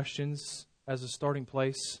these questions as a starting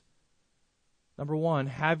place. Number one,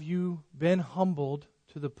 have you been humbled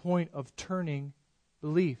to the point of turning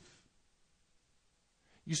belief?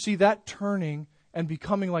 You see, that turning and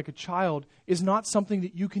becoming like a child is not something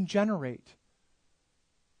that you can generate.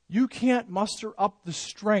 You can't muster up the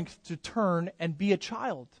strength to turn and be a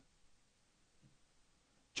child.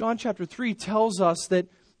 John chapter 3 tells us that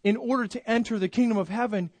in order to enter the kingdom of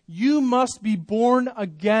heaven, you must be born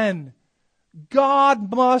again.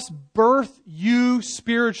 God must birth you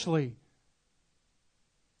spiritually.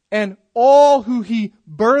 And all who He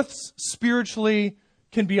births spiritually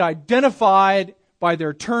can be identified by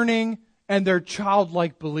their turning and their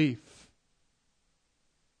childlike belief.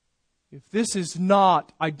 If this is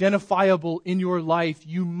not identifiable in your life,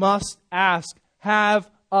 you must ask,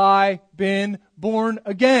 have I been born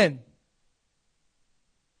again?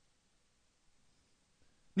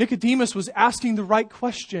 Nicodemus was asking the right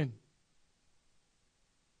question.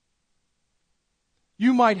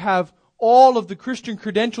 You might have all of the Christian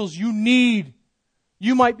credentials you need.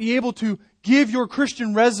 You might be able to give your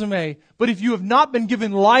Christian resume, but if you have not been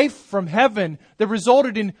given life from heaven that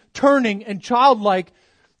resulted in turning and childlike,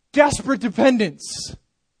 desperate dependence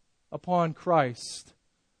upon Christ,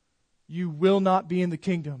 you will not be in the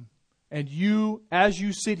kingdom. And you, as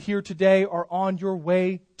you sit here today, are on your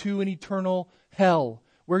way to an eternal hell,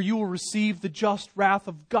 where you will receive the just wrath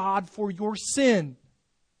of God for your sin.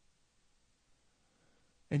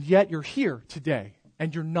 And yet you're here today,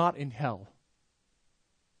 and you're not in hell.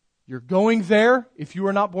 You're going there if you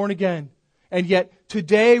are not born again. And yet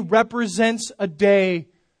today represents a day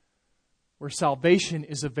where salvation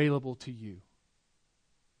is available to you.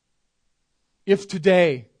 If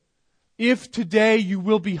today If today you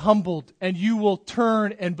will be humbled and you will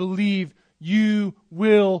turn and believe, you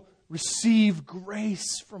will receive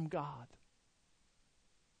grace from God.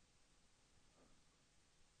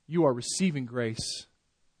 You are receiving grace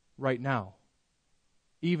right now,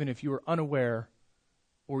 even if you are unaware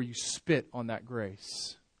or you spit on that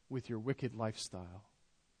grace with your wicked lifestyle.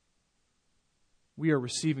 We are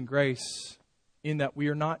receiving grace in that we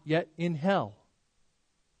are not yet in hell.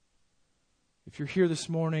 If you're here this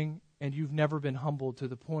morning and you've never been humbled to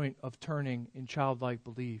the point of turning in childlike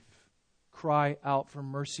belief, cry out for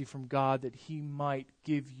mercy from God that He might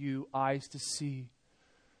give you eyes to see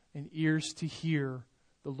and ears to hear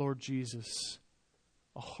the Lord Jesus,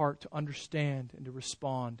 a heart to understand and to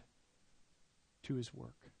respond to His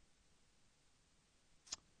work.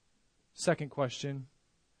 Second question,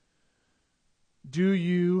 do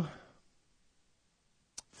you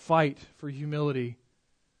fight for humility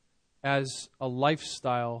as a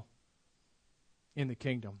lifestyle in the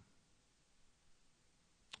kingdom?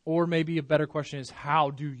 Or maybe a better question is, how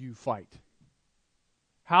do you fight?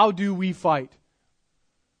 How do we fight?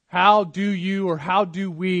 How do you or how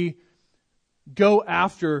do we go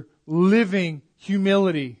after living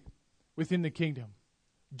humility within the kingdom?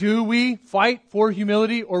 Do we fight for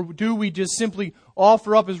humility, or do we just simply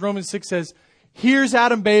offer up, as Romans 6 says, here's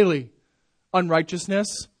Adam Bailey,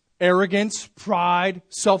 unrighteousness, arrogance, pride,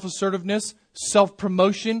 self-assertiveness,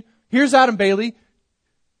 self-promotion. Here's Adam Bailey.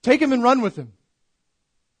 Take him and run with him.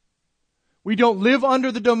 We don't live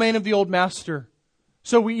under the domain of the old master.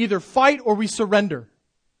 So we either fight or we surrender.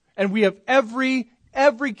 And we have every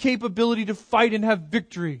capability to fight and have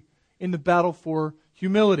victory in the battle for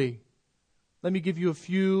humility. Let me give you a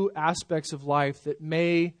few aspects of life that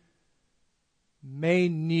may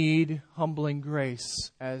need humbling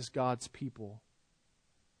grace as God's people.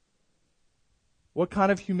 What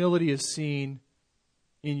kind of humility is seen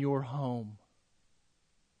in your home?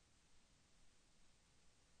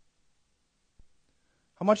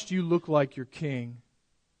 How much do you look like your king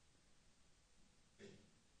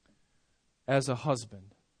as a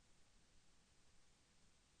husband?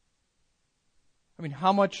 I mean,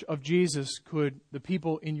 how much of Jesus could the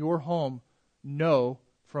people in your home know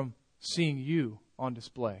from seeing you on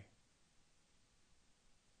display?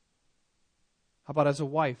 How about as a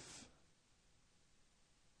wife?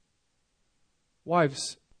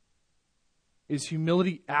 Wives, is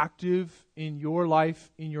humility active in your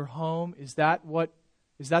life, in your home? Is that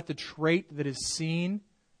the trait that is seen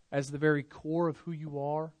as the very core of who you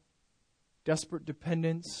are? Desperate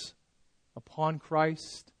dependence upon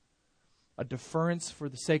Christ, a deference for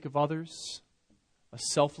the sake of others, a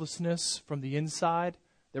selflessness from the inside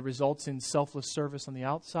that results in selfless service on the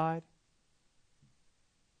outside?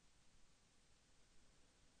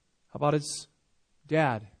 How about his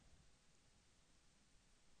dad?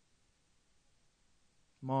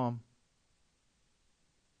 Mom,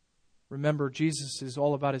 remember, Jesus is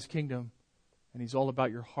all about His kingdom, and He's all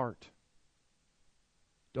about your heart.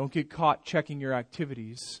 Don't get caught checking your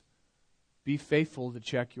activities. Be faithful to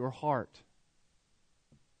check your heart.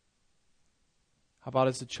 How about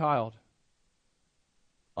as a child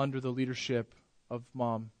under the leadership of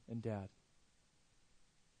mom and dad?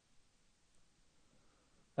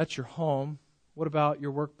 That's your home. What about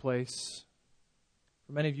your workplace?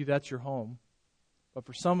 For many of you, that's your home. But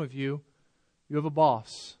for some of you, you have a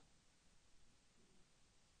boss.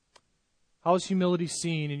 How is humility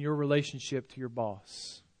seen in your relationship to your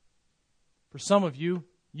boss? For some of you,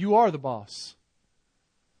 you are the boss.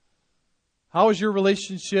 How is your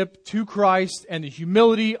relationship to Christ and the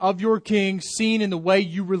humility of your King seen in the way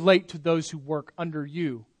you relate to those who work under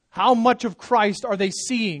you? How much of Christ are they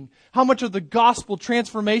seeing? How much of the gospel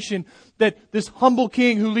transformation that this humble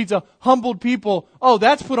king who leads a humbled people, oh,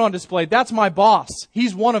 that's put on display. That's my boss.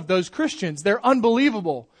 He's one of those Christians. They're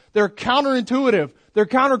unbelievable. They're counterintuitive. They're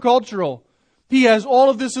countercultural. He has all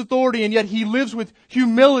of this authority, and yet he lives with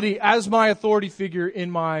humility as my authority figure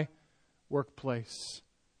in my workplace.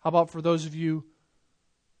 How about for those of you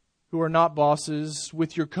who are not bosses,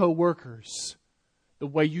 with your co-workers? The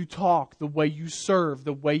way you talk, the way you serve,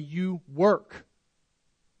 the way you work.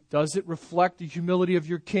 Does it reflect the humility of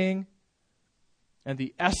your King and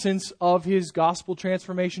the essence of His gospel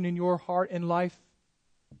transformation in your heart and life?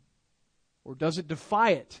 Or does it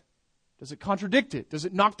defy it? Does it contradict it? Does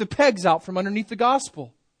it knock the pegs out from underneath the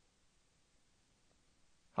gospel?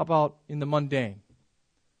 How about in the mundane?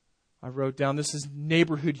 I wrote down, this is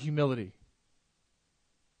neighborhood humility.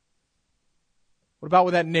 What about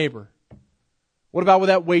with that neighbor? What about with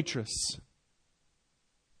that waitress?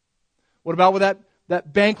 What about with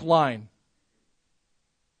that bank line?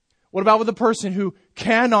 What about with the person who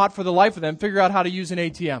cannot, for the life of them, figure out how to use an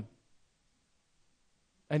ATM?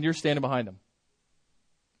 And you're standing behind them.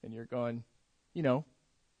 And you're going,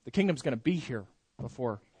 the kingdom's going to be here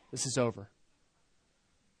before this is over.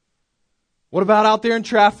 What about out there in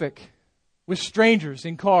traffic with strangers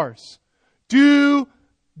in cars? Do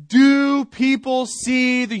people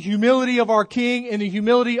see the humility of our King and the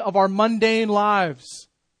humility of our mundane lives?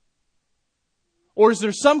 Or is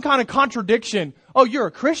there some kind of contradiction? Oh, you're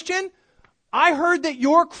a Christian? I heard that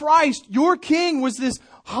your Christ, your King, was this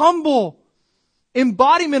humble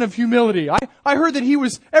embodiment of humility. I heard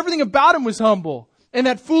that everything about him was humble. And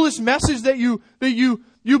that foolish message that you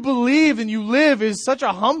believe and you live is such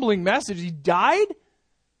a humbling message. He died?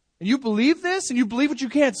 And you believe this? And you believe what you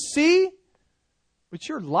can't see? But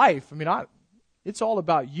your life, it's all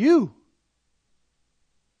about you.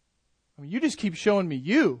 You just keep showing me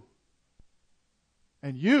you.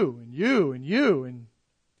 And you, and you, and you. And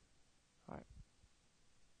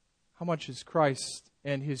how much is Christ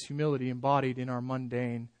and His humility embodied in our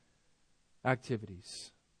mundane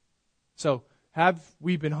activities? So, have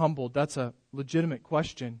we been humbled? That's a legitimate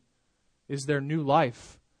question. Is there new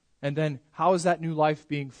life? And then, how is that new life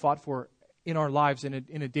being fought for in our lives in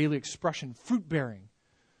a daily expression, fruit-bearing?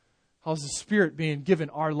 How is the Spirit being given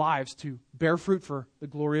our lives to bear fruit for the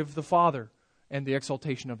glory of the Father and the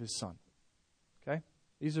exaltation of His Son? Okay?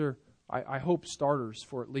 These are, I hope, starters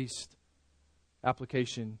for at least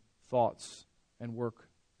application, thoughts, and work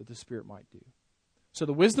that the Spirit might do. So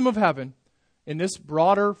the wisdom of heaven, in this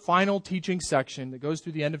broader final teaching section that goes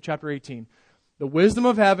through the end of chapter 18, the wisdom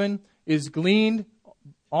of heaven is gleaned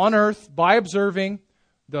on earth by observing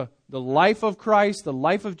the life of Christ, the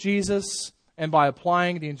life of Jesus, and by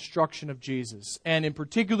applying the instruction of Jesus. And in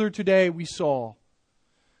particular today, we saw,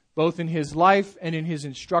 both in His life and in His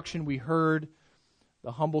instruction, we heard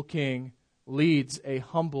the humble King leads a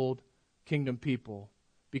humbled kingdom people,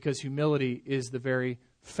 because humility is the very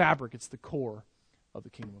fabric, it's the core of the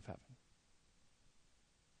kingdom of heaven.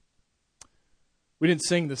 We didn't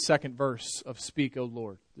sing the second verse of Speak, O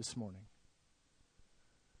Lord, this morning.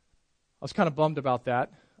 I was kind of bummed about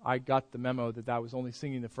that. I got the memo that I was only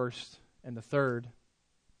singing the first and the third.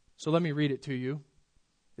 So let me read it to you.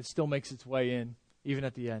 It still makes its way in, even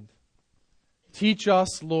at the end. Teach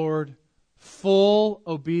us, Lord, full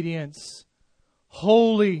obedience,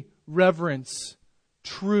 holy reverence,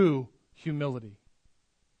 true humility.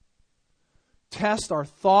 Test our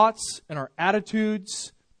thoughts and our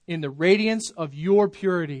attitudes in the radiance of your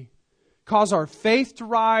purity. Cause our faith to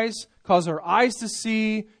rise, cause our eyes to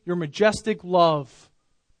see your majestic love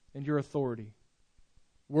and your authority.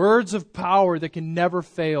 Words of power that can never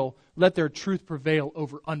fail, let their truth prevail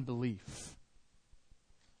over unbelief.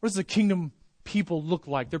 What does the kingdom people look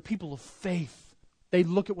like? They're people of faith. They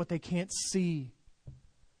look at what they can't see.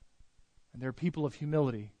 And they're people of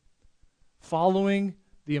humility, following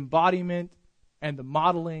the embodiment and the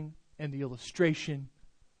modeling and the illustration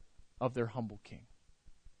of their humble King.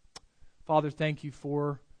 Father, thank you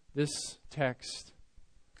for this text.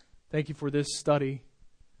 Thank you for this study.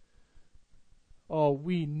 Oh,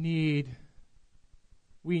 we need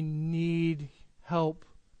help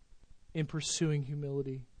in pursuing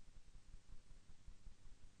humility.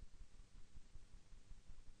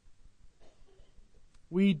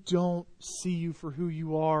 We don't see you for who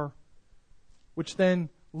you are, which then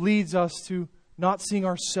leads us to not seeing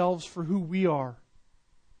ourselves for who we are,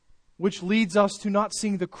 which leads us to not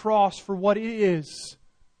seeing the cross for what it is,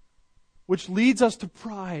 which leads us to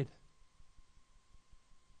pride,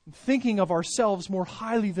 thinking of ourselves more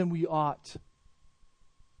highly than we ought.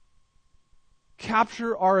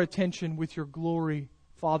 Capture our attention with your glory,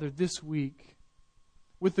 Father, this week,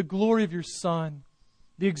 with the glory of your Son,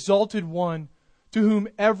 the exalted one, to whom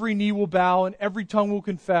every knee will bow and every tongue will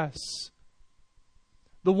confess.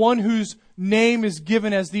 The one whose name is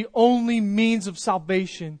given as the only means of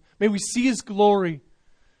salvation. May we see His glory.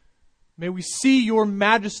 May we see your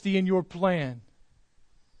majesty and your plan.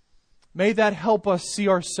 May that help us see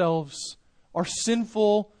ourselves, our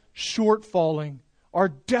sinful shortfalling, our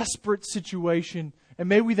desperate situation, and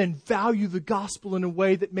may we then value the gospel in a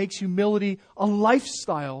way that makes humility a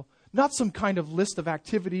lifestyle, not some kind of list of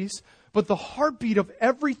activities, but the heartbeat of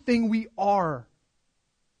everything we are.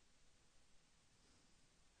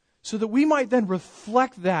 So that we might then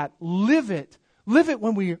reflect that, live it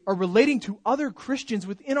when we are relating to other Christians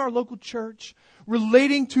within our local church,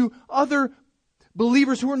 relating to other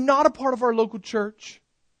believers who are not a part of our local church,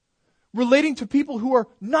 relating to people who are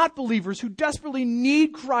not believers, who desperately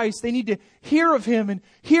need Christ. They need to hear of Him and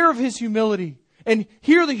hear of His humility and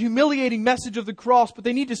hear the humiliating message of the cross, but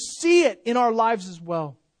they need to see it in our lives as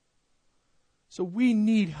well. So we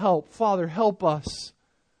need help. Father, help us.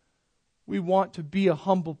 We want to be a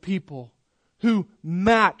humble people who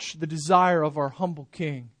match the desire of our humble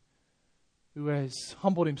King, who has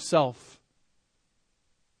humbled himself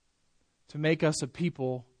to make us a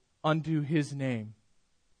people unto his name,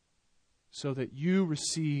 so that you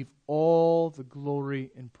receive all the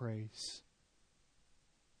glory and praise.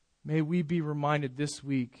 May we be reminded this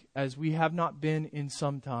week, as we have not been in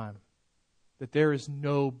some time, that there is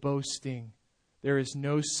no boasting, there is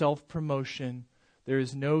no self-promotion, there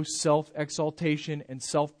is no self-exaltation and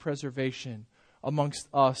self-preservation amongst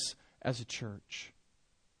us as a church.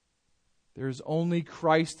 There is only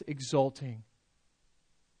Christ exalting.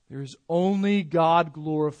 There is only God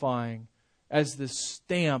glorifying as the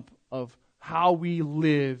stamp of how we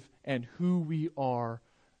live and who we are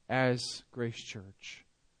as Grace Church.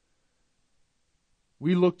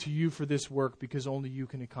 We look to you for this work because only you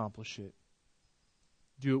can accomplish it.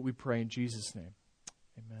 Do it, we pray, in Jesus' name.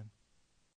 Amen.